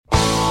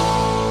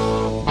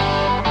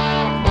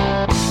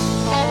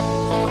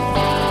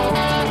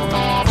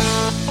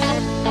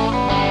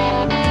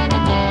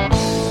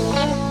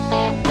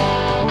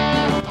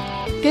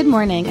Good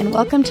morning and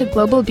welcome to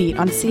Global Beat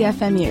on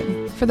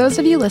CFMU. For those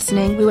of you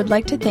listening, we would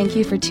like to thank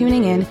you for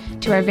tuning in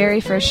to our very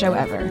first show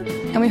ever,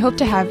 and we hope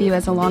to have you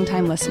as a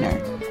longtime listener.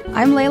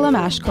 I'm Layla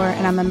Mashkor,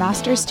 and I'm a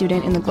master's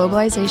student in the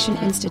Globalization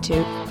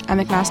Institute at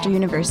McMaster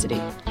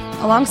University.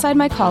 Alongside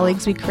my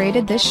colleagues, we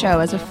created this show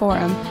as a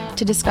forum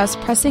to discuss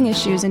pressing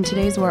issues in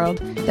today's world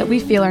that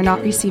we feel are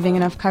not receiving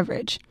enough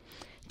coverage.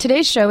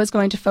 Today's show is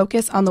going to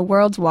focus on the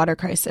world's water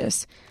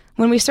crisis.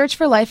 When we search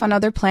for life on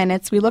other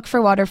planets, we look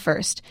for water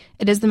first.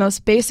 It is the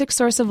most basic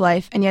source of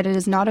life, and yet it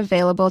is not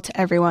available to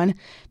everyone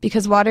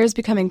because water is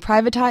becoming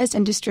privatized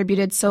and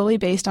distributed solely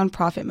based on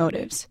profit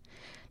motives.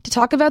 To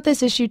talk about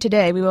this issue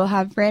today, we will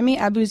have Rami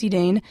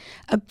Abu-Zeidane,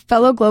 a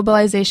fellow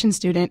globalization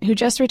student who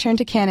just returned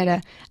to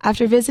Canada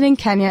after visiting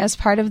Kenya as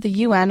part of the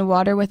UN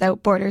Water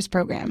Without Borders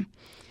program.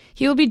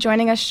 He will be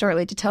joining us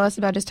shortly to tell us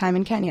about his time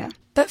in Kenya.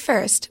 But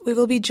first, we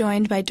will be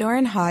joined by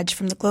Doran Hodge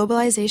from the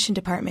Globalization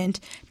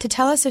Department to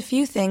tell us a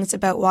few things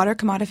about water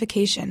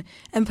commodification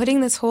and putting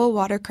this whole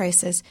water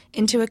crisis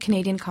into a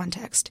Canadian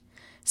context.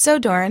 So,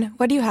 Doran,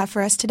 what do you have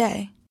for us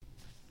today?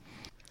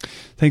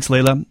 Thanks,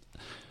 Layla.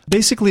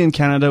 Basically, in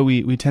Canada,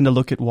 we tend to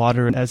look at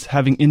water as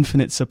having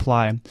infinite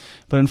supply,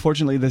 but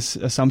unfortunately, this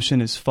assumption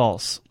is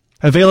false.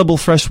 Available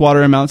fresh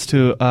water amounts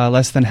to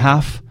less than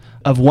half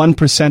of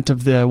 1%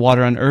 of the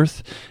water on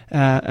Earth,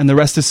 and the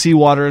rest is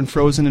seawater and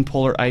frozen and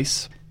polar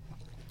ice.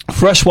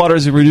 Fresh water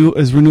is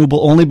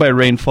renewable only by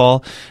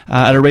rainfall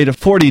at a rate of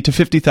 40 to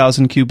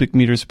 50,000 cubic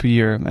meters per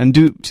year. And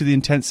due to the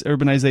intense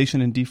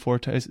urbanization and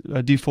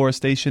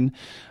deforestation,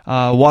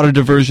 water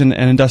diversion,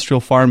 and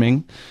industrial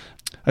farming,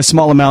 a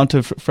small amount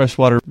of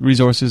freshwater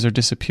resources are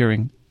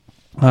disappearing.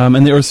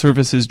 And the Earth's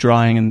surface is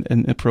drying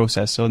in the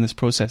process, so in this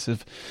process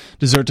of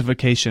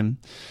desertification.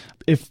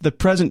 If the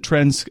present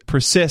trends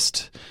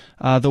persist,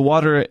 the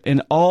water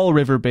in all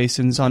river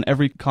basins on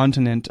every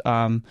continent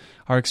are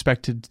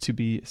expected to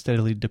be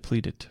steadily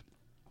depleted.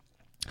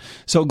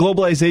 So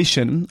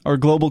globalization, or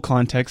global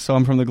context, so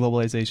I'm from the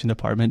Globalization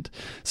Department.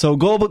 So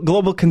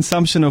global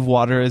consumption of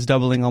water is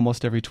doubling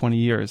almost every 20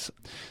 years.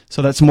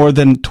 So that's more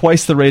than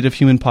twice the rate of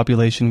human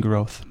population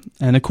growth.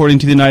 And according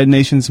to the United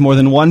Nations, more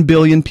than 1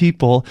 billion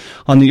people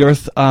on the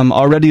earth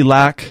already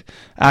lack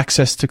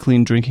access to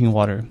clean drinking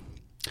water.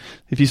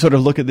 If you sort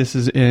of look at this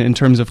as in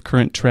terms of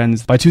current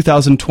trends, by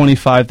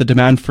 2025, the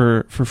demand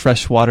for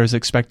fresh water is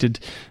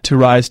expected to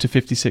rise to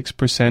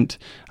 56%,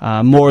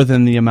 more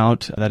than the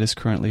amount that is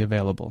currently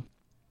available.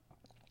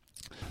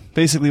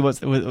 Basically, what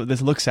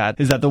this looks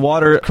at is that the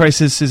water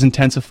crisis is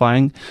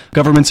intensifying.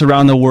 Governments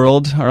around the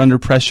world are under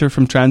pressure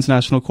from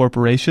transnational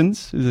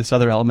corporations, this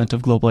other element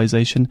of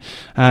globalization,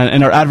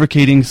 and are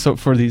advocating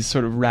for these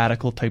sort of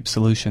radical type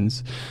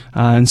solutions.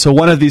 And so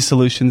one of these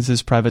solutions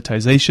is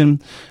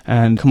privatization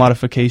and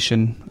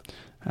commodification,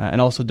 and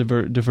also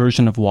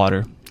diversion of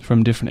water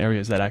from different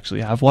areas that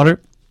actually have water.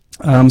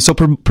 So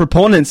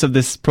proponents of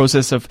this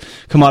process of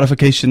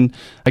commodification,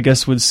 I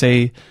guess, would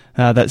say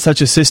that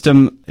such a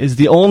system is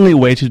the only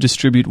way to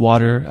distribute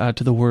water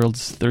to the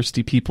world's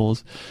thirsty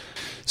peoples.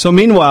 So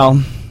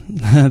meanwhile,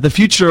 the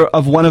future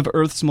of one of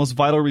Earth's most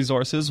vital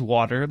resources,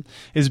 water,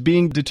 is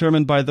being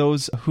determined by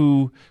those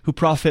who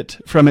profit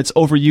from its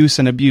overuse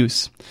and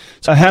abuse.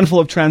 So a handful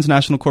of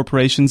transnational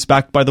corporations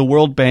backed by the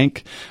World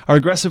Bank are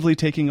aggressively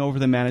taking over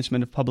the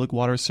management of public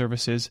water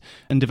services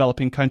in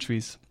developing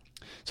countries.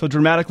 So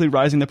dramatically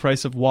rising the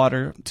price of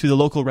water to the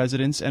local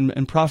residents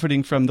and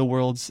profiting from the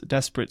world's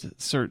desperate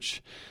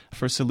search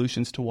for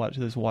solutions to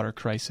this water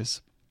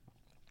crisis.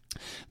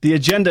 The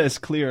agenda is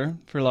clear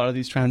for a lot of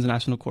these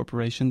transnational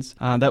corporations,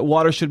 that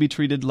water should be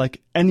treated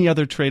like any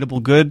other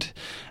tradable good,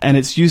 and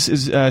its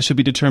use should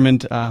be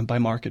determined by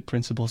market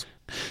principles.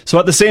 So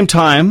at the same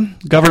time,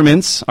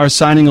 governments are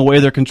signing away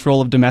their control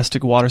of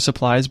domestic water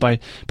supplies by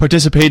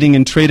participating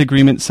in trade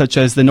agreements such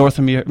as the North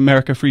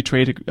America Free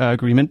Trade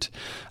Agreement,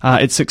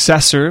 its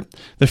successor,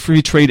 the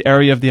Free Trade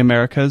Area of the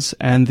Americas,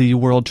 and the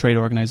World Trade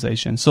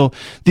Organization. So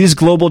these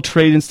global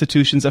trade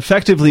institutions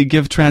effectively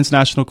give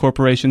transnational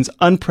corporations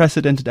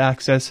unprecedented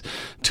access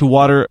to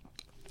water.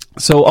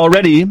 So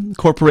already,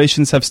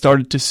 corporations have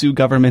started to sue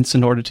governments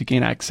in order to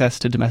gain access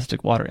to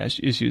domestic water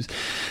issues.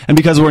 And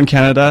because we're in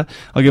Canada,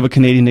 I'll give a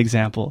Canadian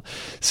example.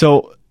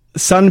 So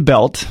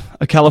Sunbelt,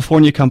 a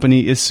California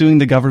company, is suing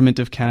the government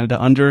of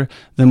Canada under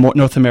the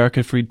North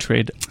America Free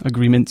Trade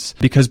Agreements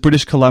because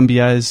British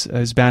Columbia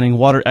is banning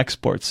water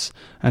exports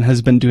and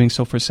has been doing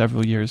so for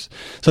several years.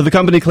 So the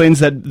company claims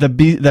that that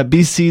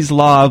BC's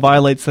law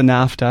violates the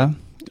NAFTA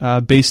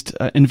based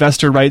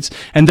investor rights,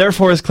 and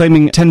therefore is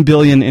claiming $10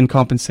 billion in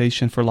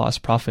compensation for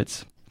lost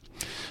profits.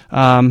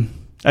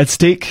 At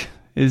stake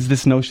is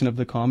this notion of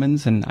the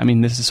commons, and I mean,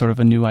 this is sort of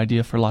a new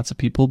idea for lots of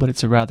people, but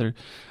it's a rather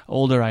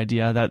older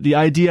idea,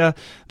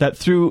 that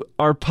through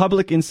our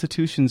public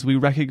institutions we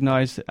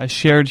recognize a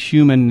shared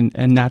human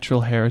and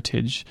natural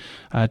heritage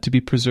to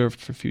be preserved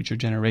for future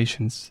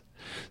generations.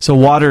 So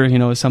water,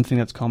 is something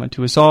that's common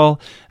to us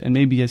all, and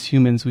maybe as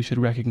humans we should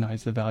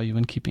recognize the value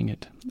in keeping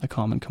it a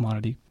common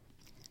commodity.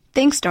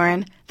 Thanks,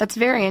 Doran. That's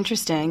very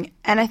interesting,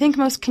 and I think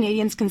most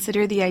Canadians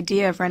consider the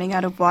idea of running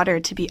out of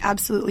water to be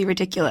absolutely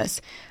ridiculous.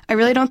 I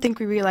really don't think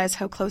we realize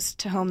how close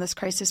to home this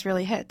crisis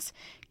really hits.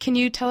 Can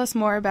you tell us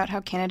more about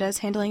how Canada is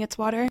handling its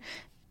water?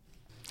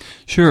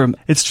 Sure.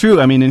 It's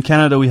true. I mean, in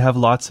Canada, we have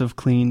lots of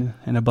clean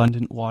and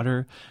abundant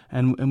water,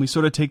 and we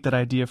sort of take that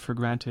idea for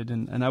granted.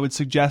 And I would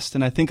suggest,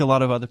 and I think a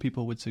lot of other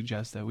people would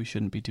suggest, that we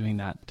shouldn't be doing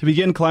that. To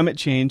begin, climate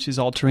change is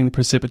altering the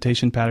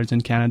precipitation patterns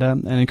in Canada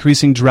and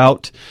increasing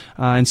drought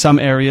in some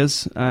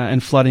areas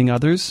and flooding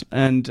others.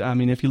 And I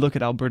mean, if you look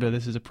at Alberta,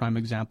 this is a prime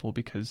example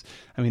because,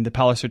 I mean, the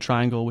Palliser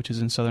Triangle, which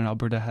is in southern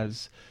Alberta,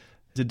 has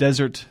a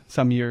desert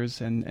some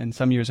years, and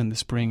some years in the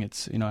spring,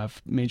 it's,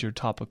 have major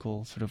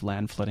topical sort of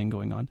land flooding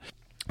going on.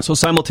 So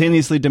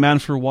simultaneously,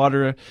 demand for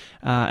water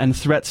and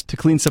threats to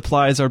clean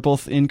supplies are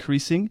both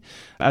increasing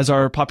as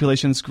our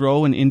populations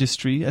grow and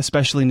industry,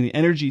 especially in the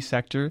energy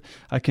sector,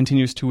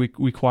 continues to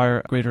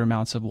require greater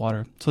amounts of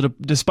water. So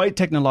despite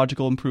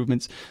technological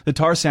improvements, the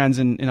tar sands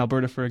in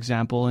Alberta, for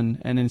example, and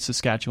in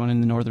Saskatchewan in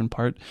the northern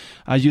part,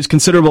 use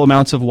considerable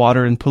amounts of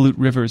water and pollute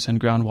rivers and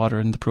groundwater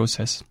in the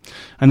process.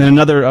 And then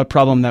another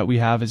problem that we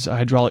have is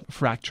hydraulic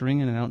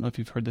fracturing, and I don't know if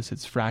you've heard this,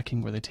 it's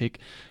fracking, where they take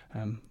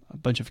a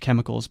bunch of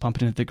chemicals, pump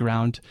it into the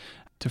ground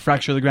to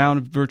fracture the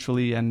ground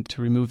virtually and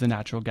to remove the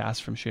natural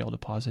gas from shale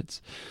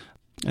deposits.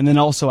 And then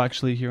also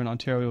actually here in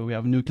Ontario, we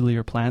have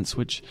nuclear plants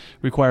which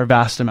require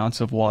vast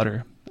amounts of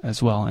water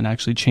as well and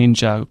actually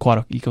change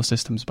aquatic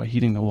ecosystems by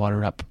heating the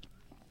water up.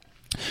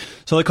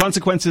 So the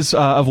consequences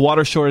of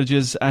water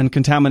shortages and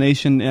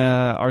contamination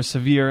are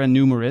severe and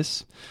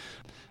numerous.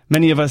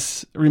 Many of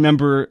us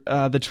remember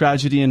the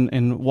tragedy in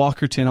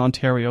Walkerton,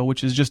 Ontario,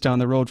 which is just down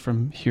the road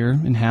from here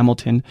in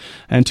Hamilton,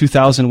 in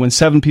 2000 when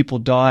 7 people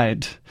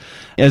died.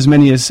 As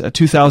many as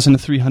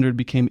 2,300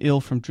 became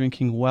ill from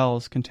drinking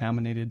wells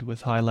contaminated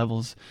with high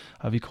levels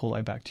of E.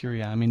 coli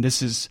bacteria. I mean,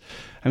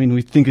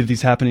 we think of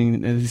these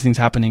things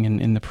happening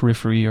in the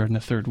periphery or in the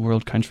third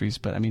world countries,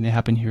 but I mean, they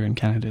happen here in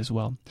Canada as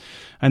well.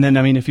 And then,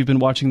 I mean, if you've been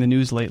watching the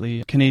news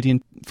lately,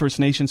 Canadian First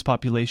Nations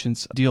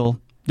populations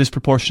deal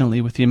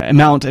disproportionately with the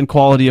amount and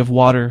quality of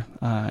water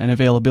and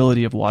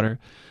availability of water.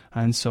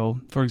 And so,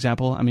 for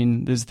example, I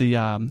mean, there's the,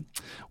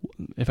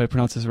 if I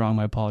pronounce this wrong,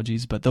 my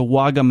apologies, but the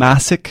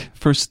Wagamasic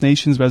First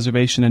Nations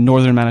Reservation in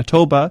northern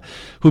Manitoba,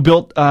 who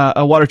built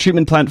a water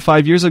treatment plant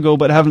 5 years ago,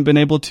 but haven't been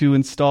able to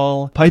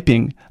install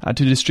piping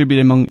to distribute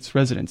among its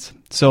residents.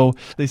 So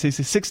they say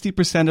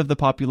 60% of the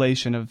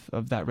population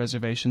of that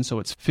reservation, so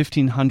it's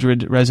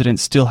 1,500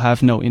 residents, still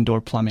have no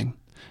indoor plumbing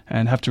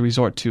and have to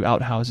resort to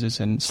outhouses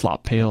and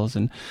slop pails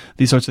and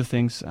these sorts of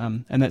things.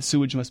 And that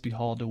sewage must be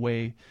hauled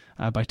away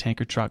by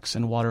tanker trucks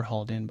and water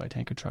hauled in by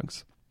tanker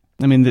trucks.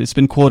 I mean, it's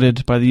been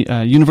quoted by the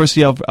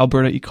University of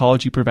Alberta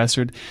ecology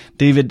professor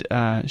David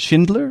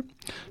Schindler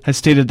has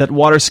stated that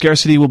water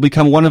scarcity will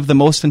become one of the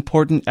most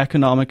important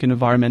economic and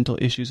environmental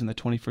issues in the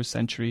 21st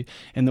century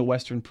in the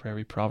Western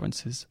Prairie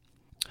provinces.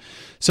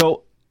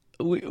 So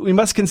we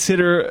must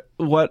consider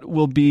what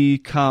will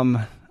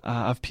become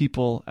of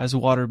people as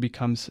water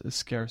becomes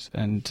scarce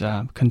and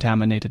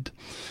contaminated.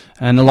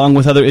 And along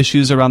with other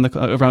issues around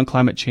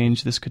climate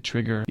change, this could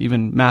trigger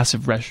even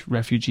massive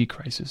refugee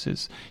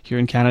crises here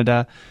in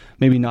Canada.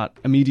 Maybe not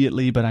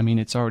immediately, but I mean,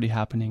 it's already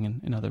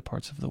happening in other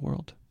parts of the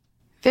world.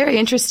 Very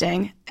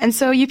interesting. And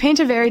so you paint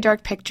a very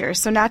dark picture.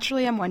 So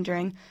naturally, I'm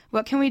wondering,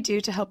 what can we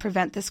do to help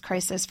prevent this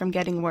crisis from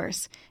getting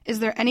worse? Is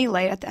there any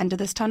light at the end of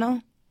this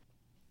tunnel?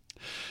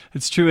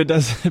 It's true. It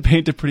does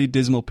paint a pretty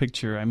dismal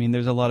picture. I mean,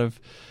 there's a lot of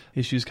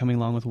issues coming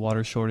along with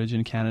water shortage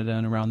in Canada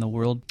and around the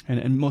world.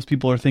 And most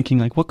people are thinking,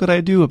 like, what could I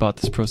do about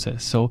this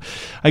process? So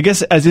I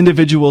guess as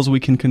individuals, we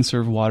can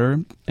conserve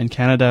water. In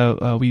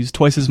Canada, we use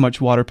twice as much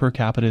water per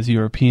capita as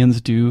Europeans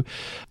do.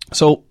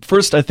 So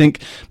first, I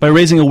think by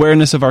raising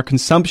awareness of our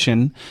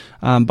consumption,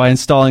 by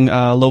installing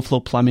low-flow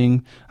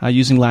plumbing,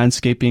 using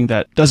landscaping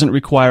that doesn't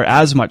require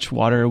as much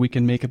water, we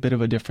can make a bit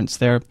of a difference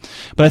there.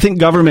 But I think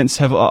governments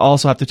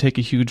also have to take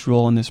a huge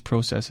role in this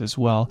process as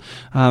well.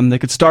 They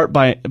could start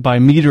by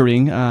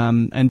metering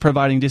and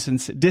providing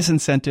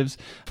disincentives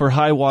for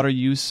high water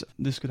use.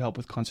 This could help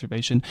with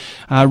conservation.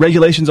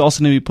 Regulations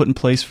also need to be put in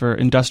place for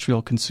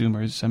industrial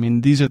consumers. I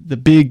mean, these are the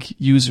big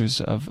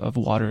users of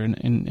water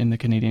in the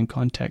Canadian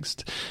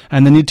context.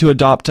 And they need to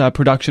adopt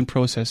production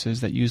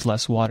processes that use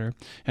less water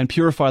and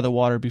purify the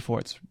water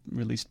before it's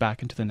released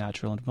back into the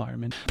natural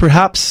environment.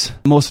 Perhaps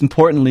most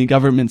importantly,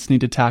 governments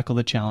need to tackle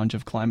the challenge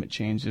of climate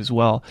change as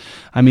well.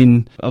 I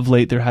mean, of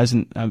late there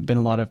hasn't been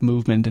a lot of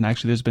movement, and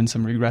actually there's been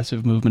some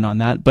regressive movement on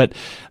that. But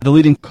the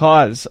leading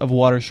cause of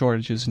water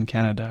shortages in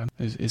Canada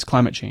is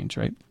climate change,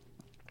 right?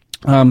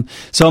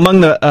 So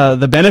among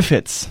the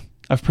benefits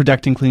of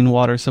protecting clean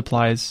water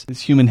supplies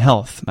is human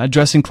health.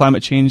 Addressing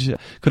climate change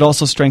could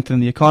also strengthen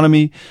the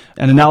economy.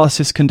 An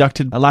analysis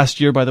conducted last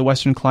year by the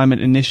Western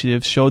Climate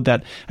Initiative showed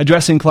that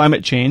addressing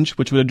climate change,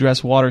 which would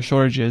address water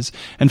shortages,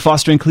 and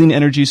fostering clean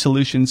energy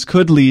solutions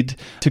could lead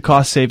to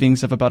cost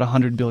savings of about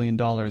 $100 billion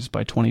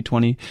by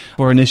 2020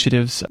 for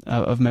initiatives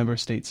of member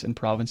states and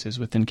provinces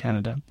within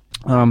Canada.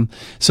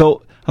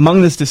 So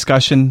among this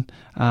discussion,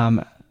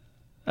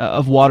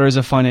 of water as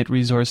a finite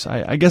resource,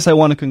 I guess I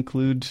want to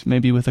conclude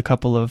maybe with a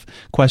couple of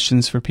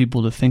questions for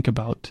people to think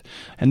about.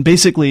 And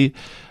basically,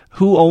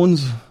 who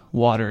owns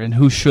water and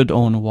who should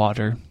own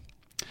water?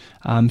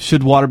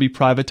 Should water be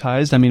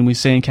privatized? I mean, we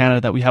say in Canada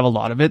that we have a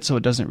lot of it, so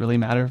it doesn't really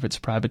matter if it's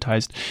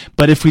privatized.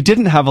 But if we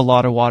didn't have a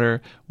lot of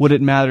water, would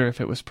it matter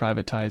if it was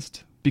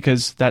privatized?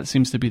 Because that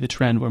seems to be the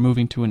trend. We're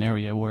moving to an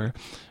area where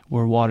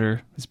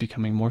water is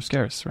becoming more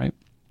scarce, right?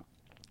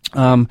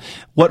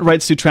 What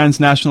rights do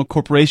transnational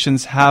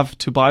corporations have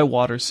to buy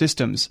water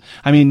systems?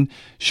 I mean,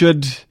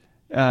 should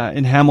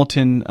in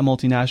Hamilton a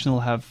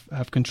multinational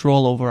have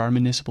control over our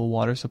municipal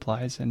water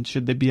supplies, and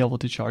should they be able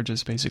to charge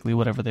us basically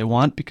whatever they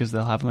want because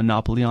they'll have a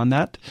monopoly on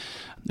that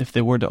if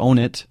they were to own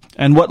it?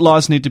 And what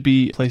laws need to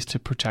be placed to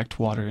protect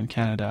water in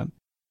Canada?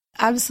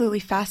 Absolutely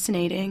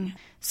fascinating.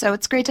 So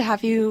it's great to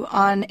have you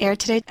on air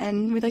today,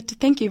 and we'd like to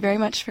thank you very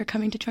much for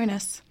coming to join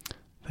us.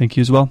 Thank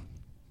you as well.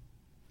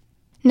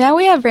 Now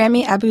we have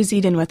Rami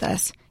Abu-Zeidin with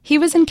us. He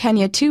was in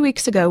Kenya 2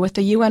 weeks ago with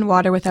the UN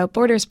Water Without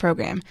Borders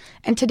program,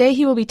 and today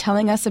he will be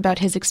telling us about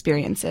his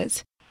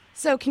experiences.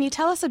 So can you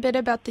tell us a bit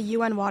about the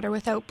UN Water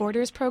Without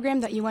Borders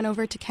program that you went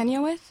over to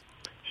Kenya with?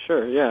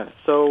 Sure, yeah.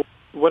 So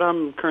what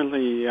I'm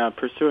currently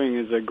pursuing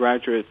is a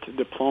graduate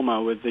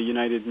diploma with the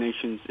United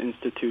Nations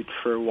Institute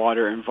for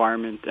Water,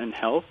 Environment, and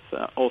Health,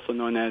 also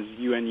known as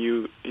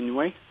UNU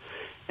Inwe.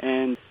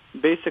 And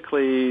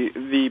basically,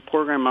 the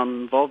program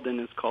I'm involved in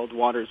is called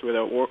Waters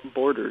Without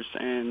Borders,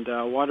 and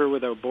Water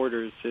Without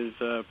Borders is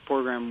a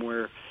program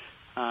where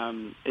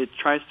it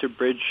tries to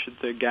bridge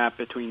the gap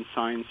between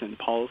science and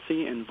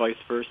policy and vice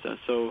versa.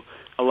 So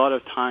a lot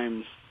of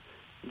times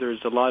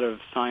there's a lot of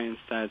science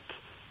that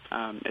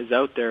is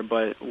out there,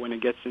 but when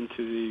it gets into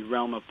the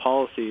realm of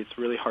policy, it's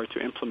really hard to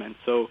implement.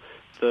 So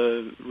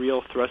the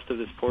real thrust of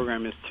this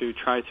program is to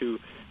try to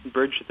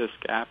bridge this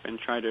gap and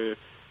try to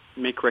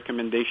make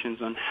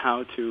recommendations on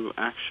how to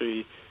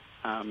actually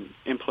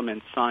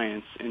implement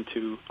science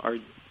into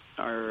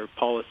our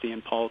policy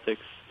and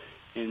politics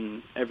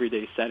in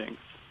everyday settings.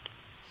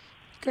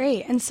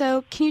 Great. And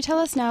so can you tell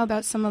us now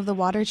about some of the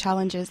water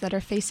challenges that are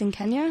facing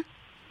Kenya?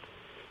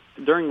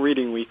 During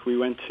Reading Week, we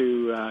went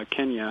to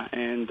Kenya,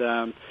 and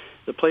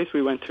the place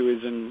we went to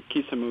is in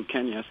Kisumu,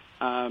 Kenya.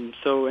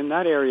 So in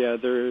that area,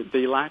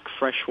 they lack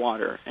fresh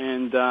water,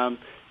 and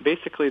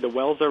basically the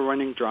wells are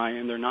running dry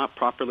and they're not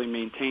properly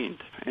maintained.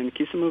 And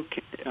Kisumu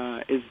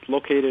is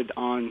located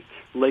on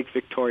Lake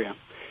Victoria.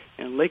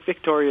 And Lake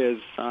Victoria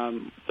is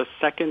the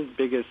second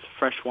biggest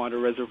freshwater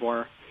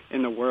reservoir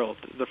in the world,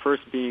 the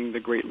first being the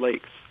Great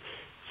Lakes.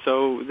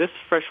 So this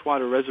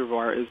freshwater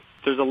reservoir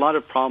there's a lot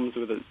of problems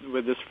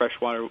with this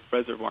freshwater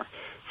reservoir.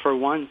 For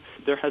one,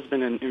 there has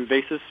been an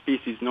invasive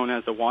species known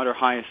as the water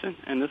hyacinth,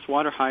 and this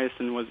water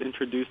hyacinth was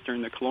introduced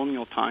during the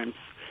colonial times,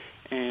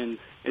 and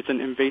it's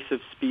an invasive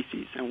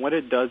species. And what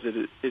it does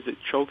is it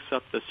chokes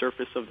up the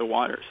surface of the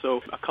water.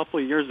 So a couple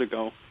of years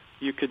ago,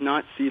 you could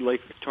not see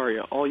Lake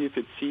Victoria. All you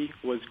could see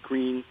was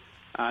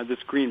this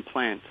green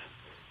plant.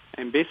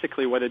 And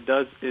basically what it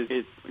does is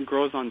it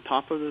grows on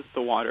top of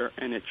the water,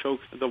 and it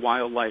chokes the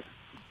wildlife.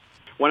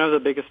 One of the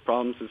biggest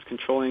problems is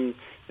controlling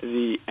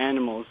the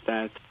animals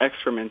that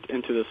excrement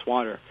into this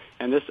water.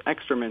 And this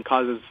excrement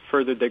causes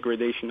further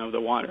degradation of the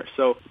water.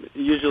 So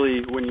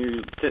usually when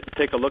you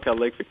take a look at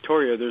Lake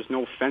Victoria, there's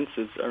no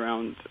fences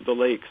around the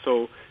lake.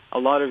 So a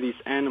lot of these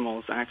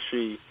animals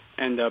actually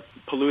end up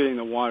polluting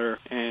the water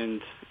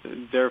and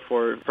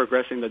therefore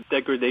progressing the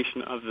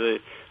degradation of the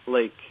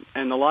lake.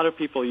 And a lot of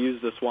people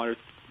use this water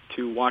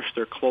to wash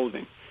their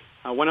clothing.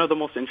 One of the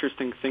most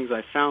interesting things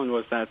I found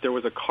was that there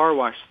was a car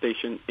wash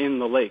station in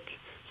the lake.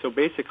 So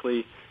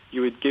basically,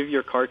 you would give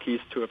your car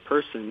keys to a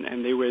person,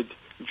 and they would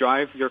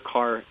drive your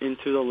car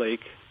into the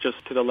lake just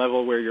to the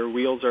level where your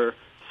wheels are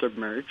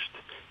submerged.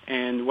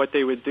 And what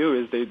they would do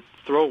is they'd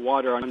throw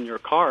water on your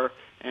car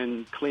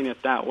and clean it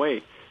that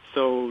way.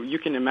 So you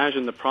can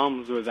imagine the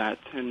problems with that,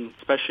 and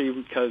especially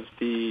because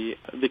the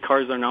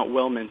cars are not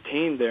well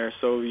maintained there,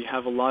 so you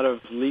have a lot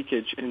of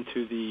leakage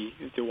into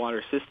the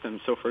water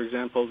system. So for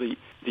example, the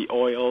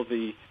oil,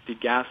 the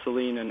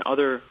gasoline, and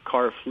other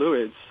car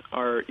fluids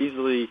are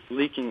easily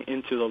leaking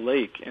into the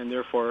lake and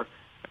therefore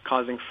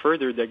causing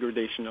further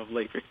degradation of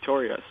Lake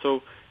Victoria.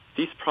 So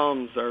these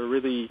problems are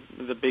really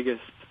the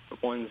biggest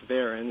ones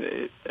there, and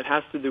it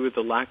has to do with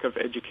the lack of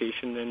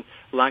education and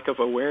lack of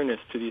awareness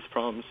to these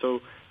problems.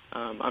 So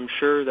I'm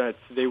sure that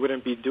they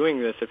wouldn't be doing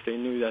this if they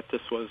knew that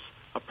this was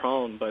a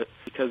problem, but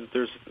because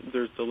there's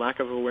the lack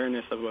of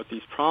awareness about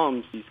these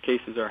problems, these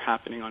cases are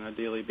happening on a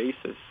daily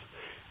basis.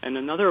 And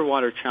another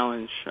water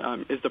challenge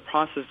is the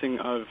processing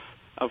of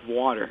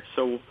water.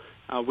 So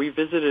we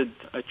visited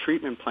a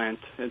treatment plant.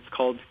 It's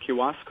called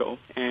Kiwasco,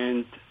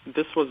 and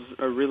this was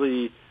a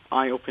really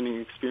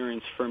eye-opening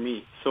experience for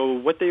me. So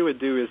what they would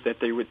do is that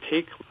they would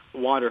take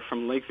water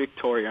from Lake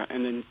Victoria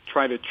and then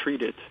try to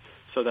treat it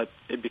so that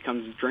it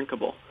becomes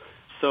drinkable.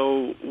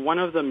 So one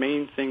of the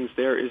main things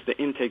there is the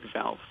intake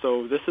valve.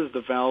 So this is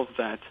the valve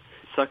that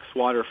sucks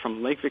water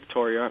from Lake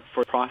Victoria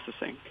for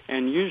processing.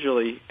 And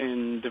usually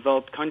in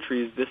developed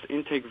countries, this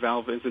intake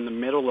valve is in the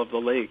middle of the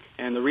lake.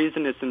 And the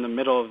reason it's in the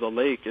middle of the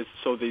lake is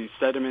so the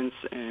sediments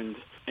and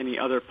any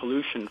other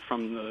pollution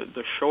from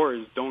the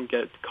shores don't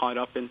get caught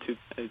up into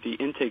the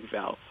intake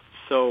valve.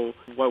 So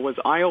what was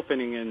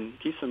eye-opening in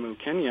Kisumu,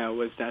 Kenya,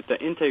 was that the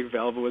intake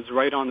valve was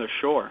right on the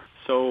shore.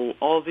 So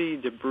all the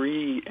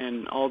debris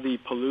and all the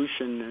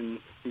pollution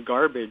and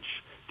garbage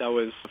that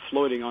was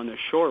floating on the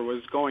shore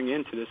was going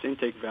into this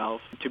intake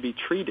valve to be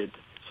treated.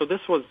 So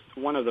this was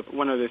one of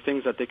the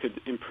things that they could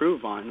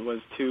improve on, was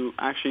to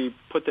actually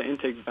put the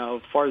intake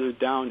valve farther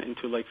down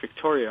into Lake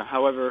Victoria.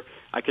 However,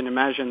 I can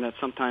imagine that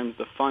sometimes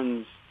the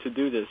funds to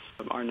do this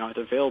are not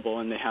available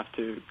and they have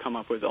to come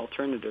up with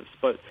alternatives.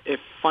 But if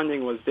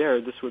funding was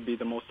there, this would be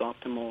the most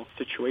optimal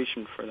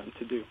situation for them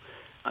to do.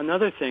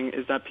 Another thing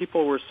is that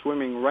people were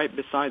swimming right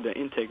beside the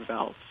intake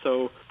valve.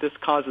 So this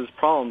causes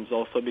problems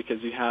also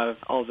because you have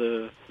all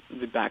the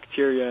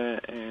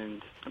bacteria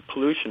and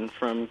pollution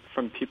from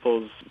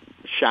people's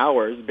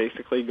showers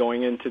basically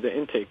going into the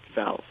intake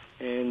valve.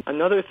 And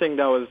another thing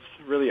that was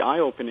really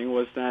eye-opening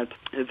is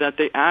that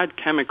they add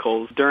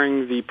chemicals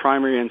during the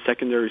primary and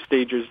secondary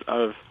stages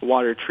of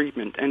water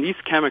treatment. And these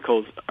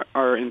chemicals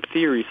are in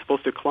theory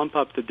supposed to clump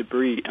up the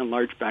debris and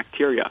large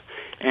bacteria.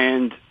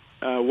 And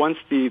once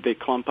they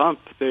clump up,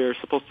 they're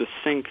supposed to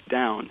sink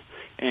down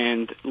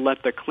and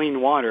let the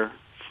clean water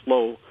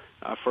flow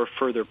for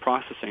further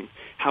processing.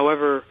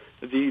 However,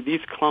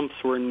 these clumps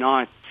were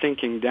not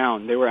sinking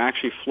down. They were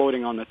actually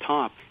floating on the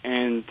top.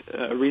 And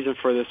a reason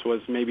for this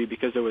was maybe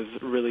because it was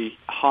really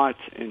hot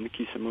in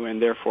Kisumu,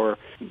 and therefore,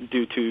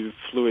 due to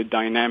fluid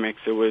dynamics,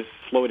 it was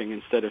floating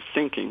instead of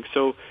sinking.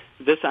 So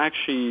this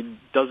actually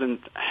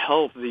doesn't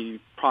help the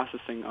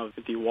processing of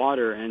the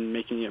water and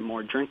making it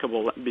more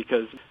drinkable,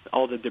 because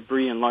all the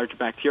debris and large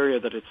bacteria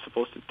that it's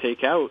supposed to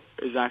take out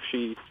is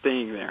actually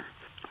staying there.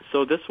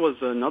 So this was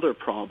another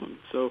problem.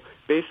 So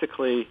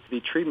basically,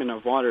 the treatment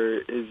of water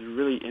is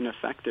really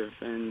ineffective,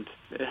 and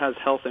it has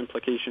health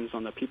implications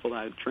on the people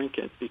that drink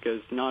it,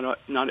 because not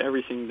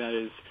everything that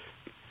is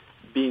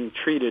being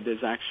treated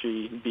is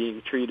actually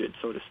being treated,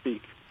 so to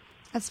speak.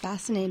 That's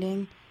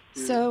fascinating.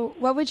 So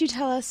what would you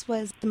tell us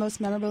was the most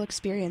memorable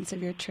experience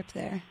of your trip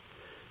there?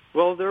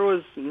 Well, there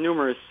was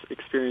numerous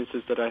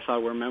experiences that I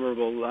thought were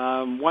memorable.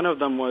 One of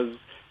them was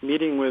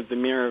meeting with the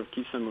mayor of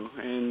Kisumu,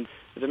 and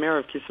the mayor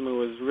of Kisumu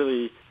was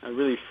really a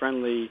really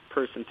friendly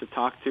person to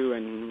talk to,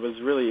 and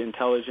was really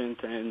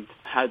intelligent and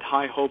had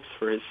high hopes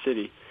for his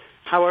city.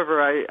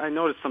 However, I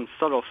noticed some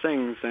subtle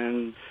things,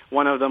 and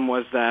one of them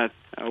was that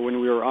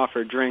when we were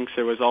offered drinks,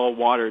 it was all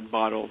watered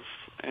bottles.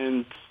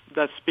 And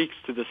that speaks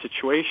to the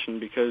situation,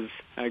 because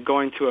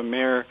going to a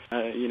mayor,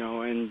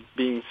 and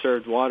being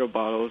served water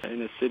bottles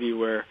in a city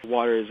where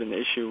water is an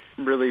issue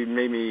really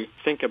made me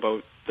think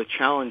about the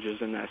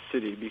challenges in that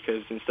city,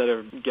 because instead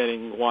of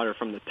getting water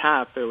from the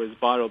tap, it was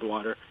bottled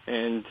water,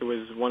 and it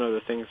was one of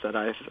the things that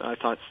I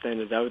thought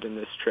standed out in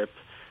this trip.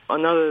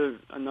 Another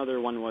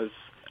one was,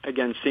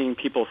 again, seeing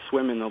people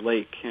swim in the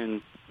lake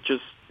and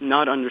just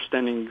not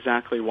understanding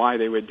exactly why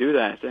they would do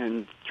that,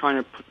 and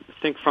trying to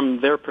think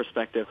from their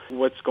perspective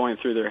what's going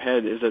through their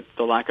head. Is it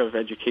the lack of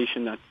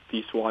education that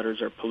these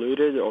waters are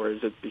polluted, or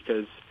is it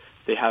because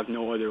they have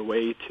no other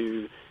way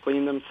to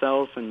clean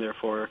themselves, and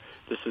therefore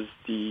this is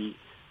the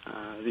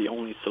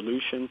only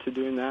solution to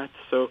doing that?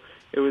 So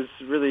it was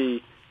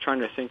really trying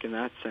to think in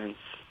that sense.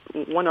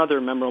 One other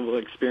memorable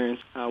experience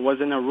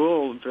was in a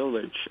rural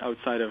village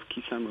outside of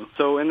Kisumu.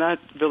 So in that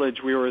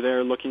village, we were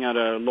there looking at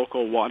a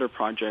local water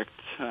project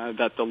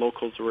that the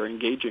locals were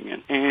engaging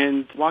in.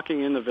 And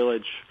walking in the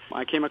village,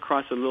 I came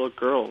across a little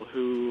girl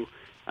who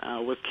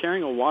was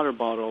carrying a water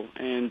bottle,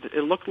 and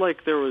it looked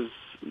like there was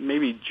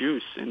maybe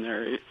juice in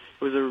there. It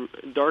was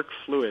a dark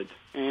fluid.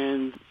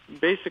 And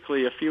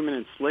basically, a few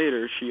minutes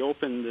later, she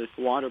opened this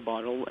water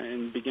bottle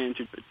and began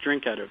to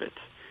drink out of it.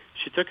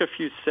 She took a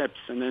few sips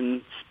and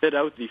then spit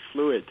out the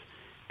fluid,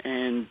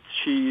 and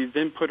she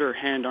then put her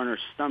hand on her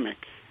stomach.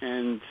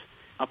 And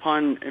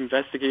upon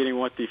investigating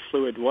what the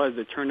fluid was,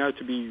 it turned out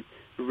to be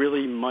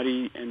really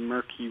muddy and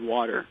murky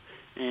water.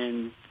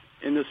 And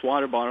in this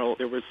water bottle,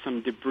 there was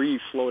some debris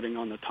floating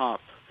on the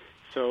top.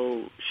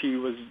 So she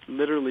was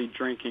literally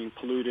drinking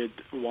polluted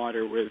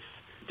water with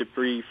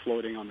debris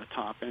floating on the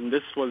top. And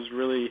this was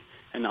really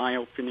an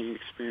eye-opening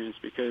experience,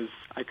 because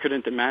I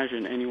couldn't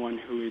imagine anyone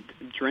who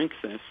would drink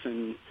this.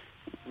 And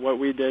what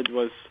we did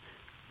was,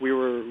 we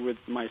were with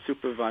my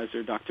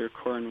supervisor, Dr.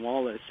 Corin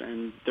Wallace,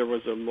 and there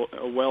was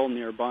a well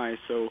nearby,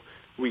 so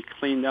we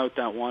cleaned out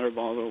that water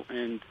bottle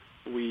and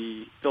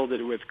we filled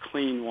it with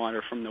clean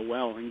water from the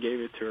well and gave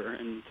it to her,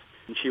 and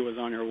she was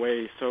on her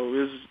way. So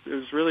it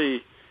was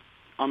really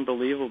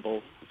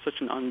unbelievable,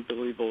 such an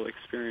unbelievable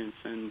experience,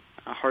 and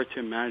hard to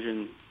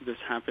imagine this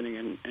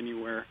happening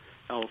anywhere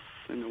else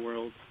in the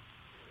world.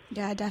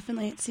 Yeah,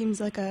 definitely. It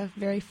seems like a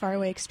very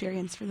faraway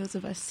experience for those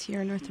of us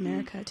here in North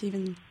America to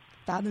even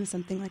fathom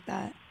something like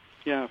that.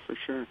 Yeah, for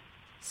sure.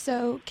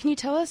 So, can you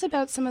tell us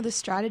about some of the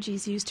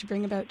strategies used to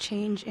bring about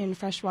change in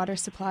freshwater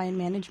supply and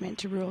management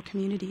to rural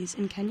communities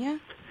in Kenya?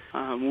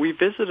 We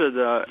visited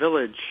a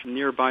village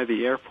nearby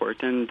the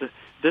airport, and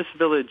this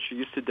village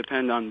used to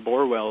depend on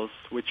bore wells,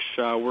 which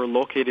were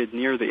located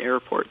near the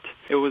airport.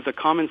 It was a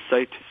common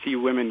sight to see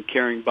women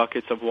carrying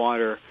buckets of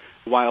water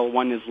while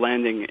one is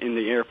landing in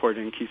the airport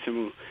in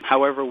Kisumu.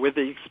 However, with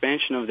the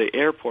expansion of the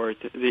airport,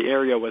 the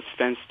area was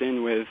fenced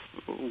in with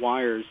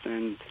wires,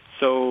 and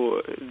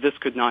so this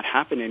could not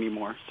happen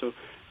anymore. So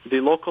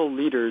the local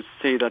leaders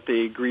say that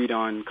they agreed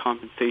on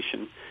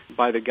compensation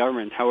by the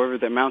government. However,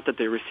 the amount that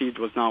they received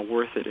was not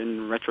worth it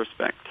in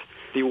retrospect.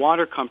 The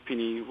water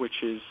company,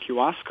 which is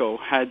Kiwasco,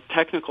 had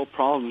technical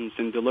problems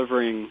in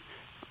delivering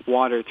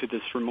water to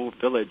this remote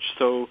village.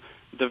 So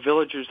the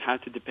villagers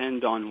had to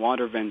depend on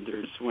water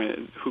vendors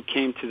who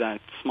came to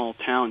that small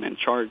town and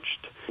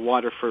charged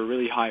water for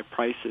really high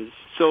prices.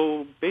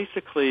 So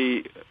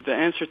basically, the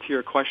answer to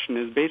your question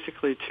is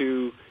basically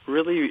to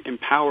really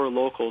empower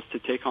locals to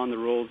take on the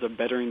roles of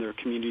bettering their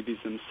communities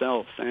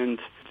themselves. And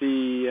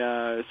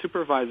the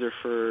supervisor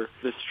for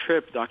this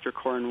trip, Dr.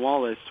 Corin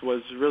Wallace,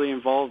 was really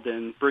involved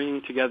in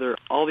bringing together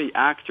all the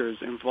actors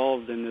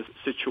involved in this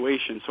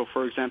situation. So,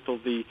 for example,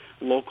 the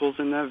locals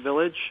in that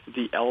village,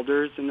 the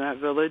elders in that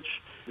village,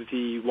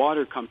 the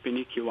water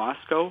company,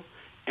 Kiwasco,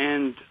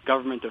 and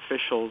government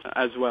officials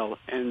as well.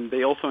 And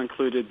they also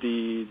included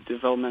the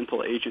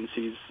developmental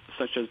agencies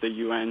such as the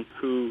UN,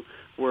 who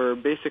were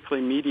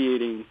basically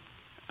mediating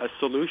a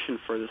solution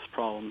for this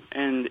problem.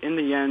 And in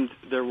the end,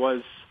 there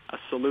was a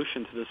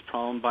solution to this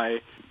problem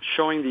by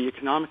showing the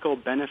economical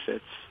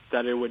benefits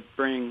that it would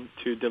bring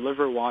to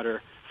deliver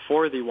water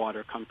for the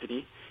water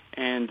company,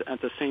 and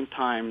at the same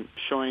time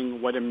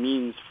showing what it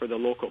means for the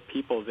local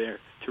people there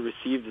to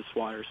receive this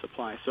water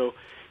supply. So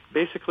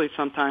basically,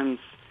 sometimes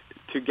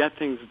to get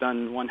things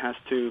done, one has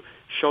to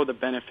show the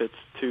benefits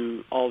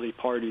to all the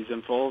parties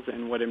involved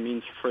and what it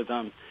means for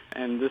them.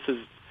 And this is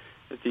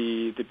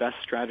the best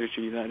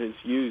strategy that is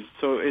used.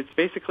 So it's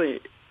basically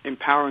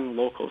empowering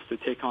locals to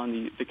take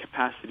on the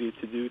capacity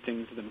to do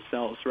things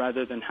themselves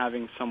rather than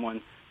having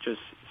someone just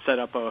set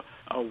up a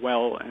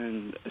well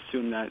and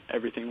assume that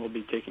everything will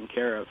be taken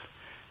care of.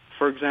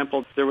 For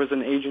example, there was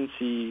an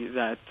agency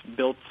that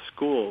built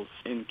schools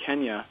in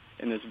Kenya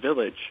in this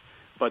village,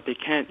 but they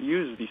can't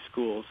use these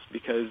schools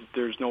because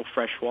there's no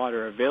fresh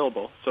water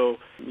available. So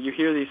you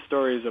hear these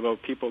stories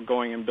about people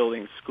going and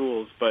building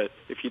schools, but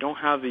if you don't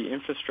have the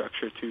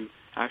infrastructure to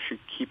actually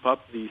keep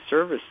up the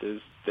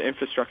services, the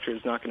infrastructure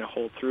is not going to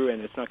hold through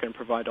and it's not going to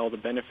provide all the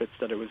benefits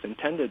that it was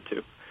intended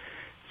to.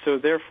 So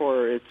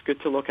therefore, it's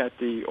good to look at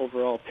the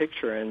overall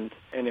picture and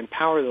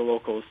empower the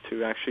locals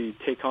to actually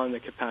take on the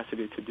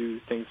capacity to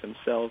do things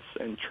themselves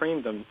and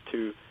train them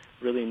to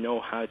really know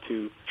how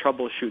to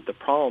troubleshoot the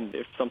problem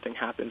if something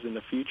happens in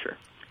the future.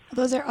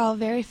 Those are all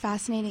very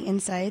fascinating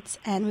insights,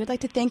 and we'd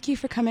like to thank you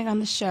for coming on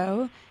the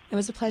show. It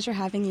was a pleasure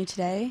having you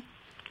today.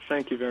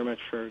 Thank you very much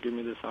for giving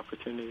me this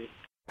opportunity.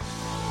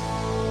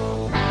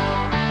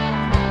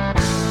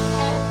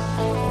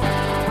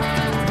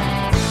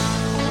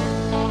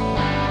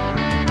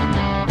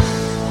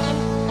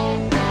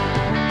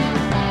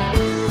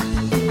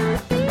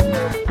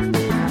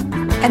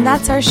 And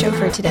that's our show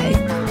for today.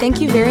 Thank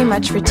you very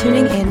much for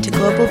tuning in to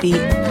Global Beat,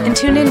 and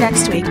tune in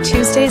next week,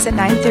 Tuesdays at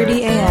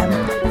 9:30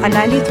 a.m. on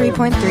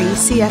 93.3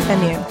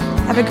 CFMU.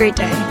 Have a great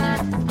day.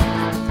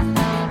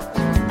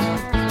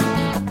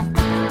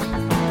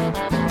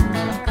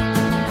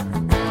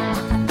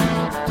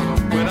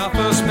 When I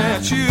first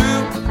met you,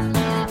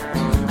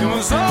 it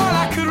was all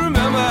I could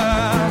remember,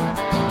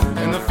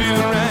 and the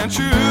feeling ran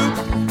true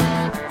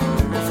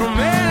from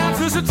May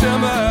to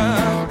September.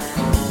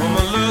 Well,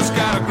 my love's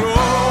gotta grow.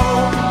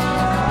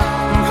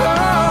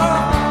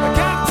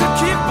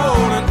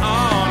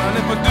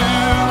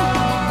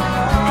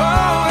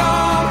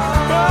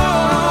 Hold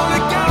on, I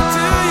got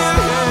to you,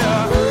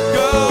 yeah.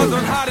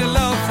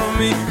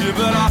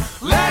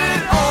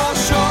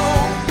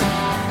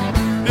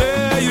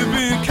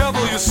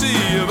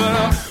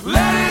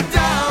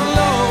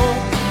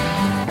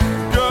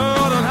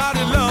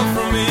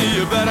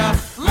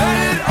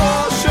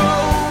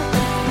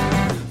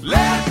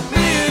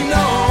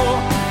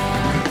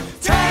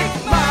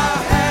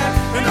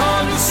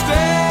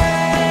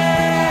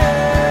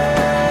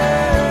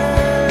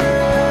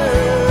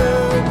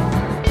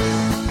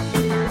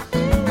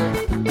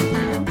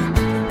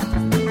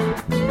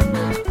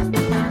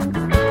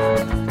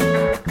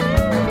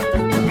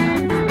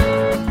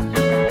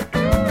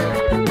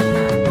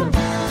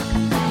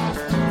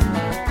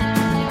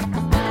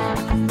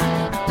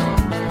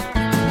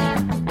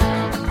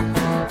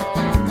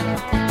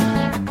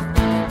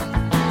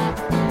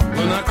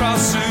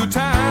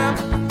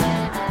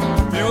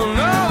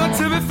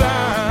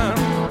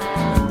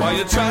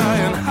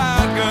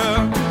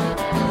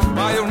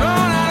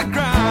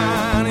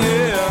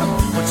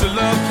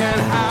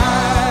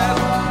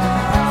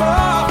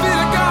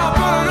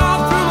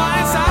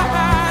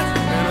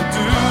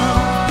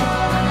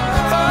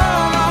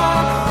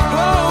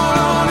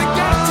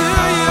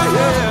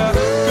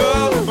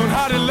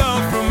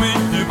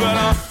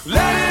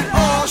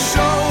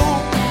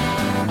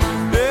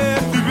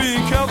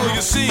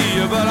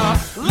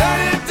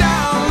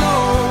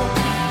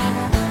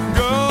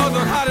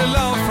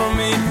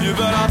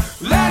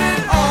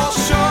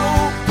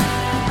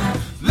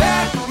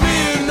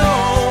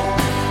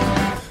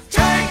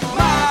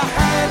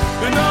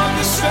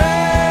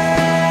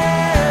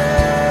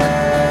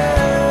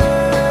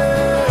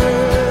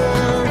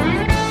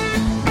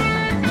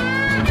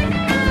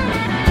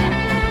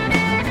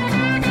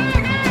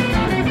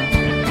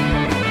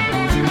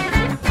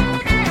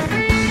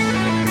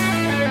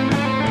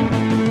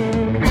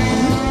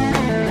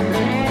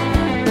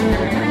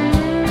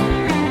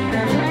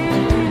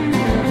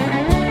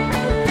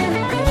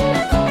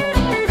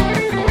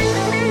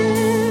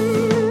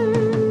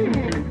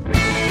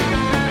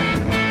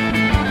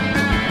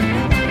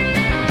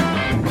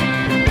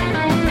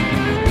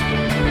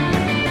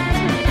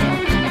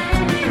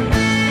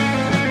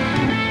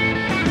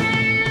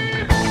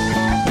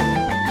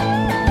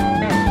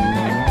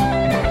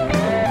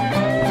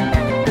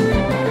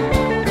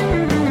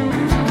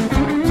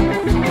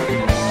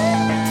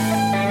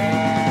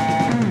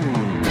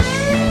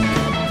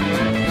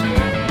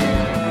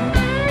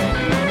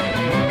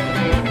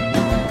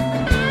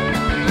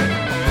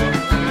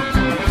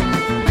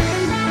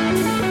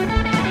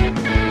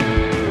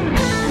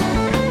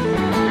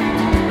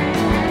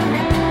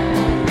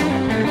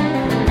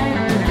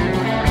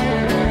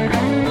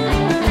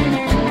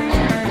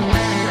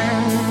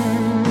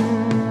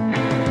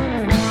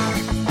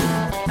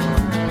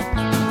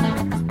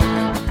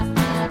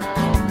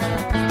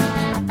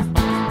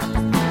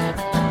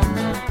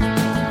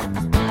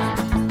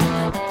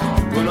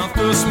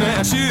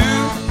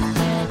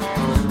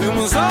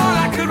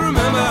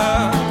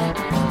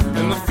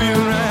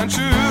 ran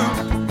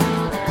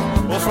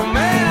true. Well, from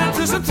May down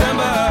to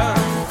September,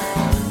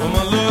 well,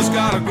 my love's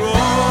gotta grow.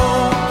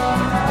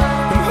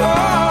 And oh,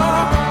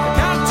 I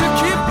got to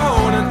keep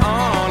holding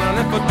on, and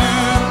if I do,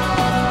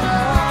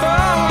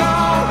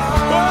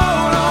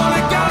 hold on,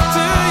 I got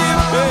to you,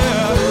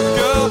 yeah.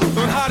 Girl,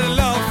 don't hide your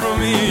love from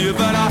me, you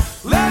better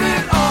let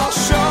it all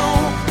show.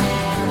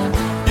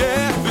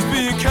 Yeah, just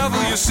being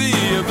careful, you see,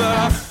 you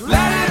better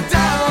let it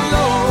down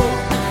low.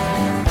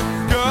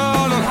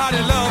 Girl, don't hide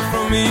your love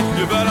from me,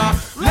 you better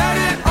let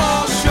it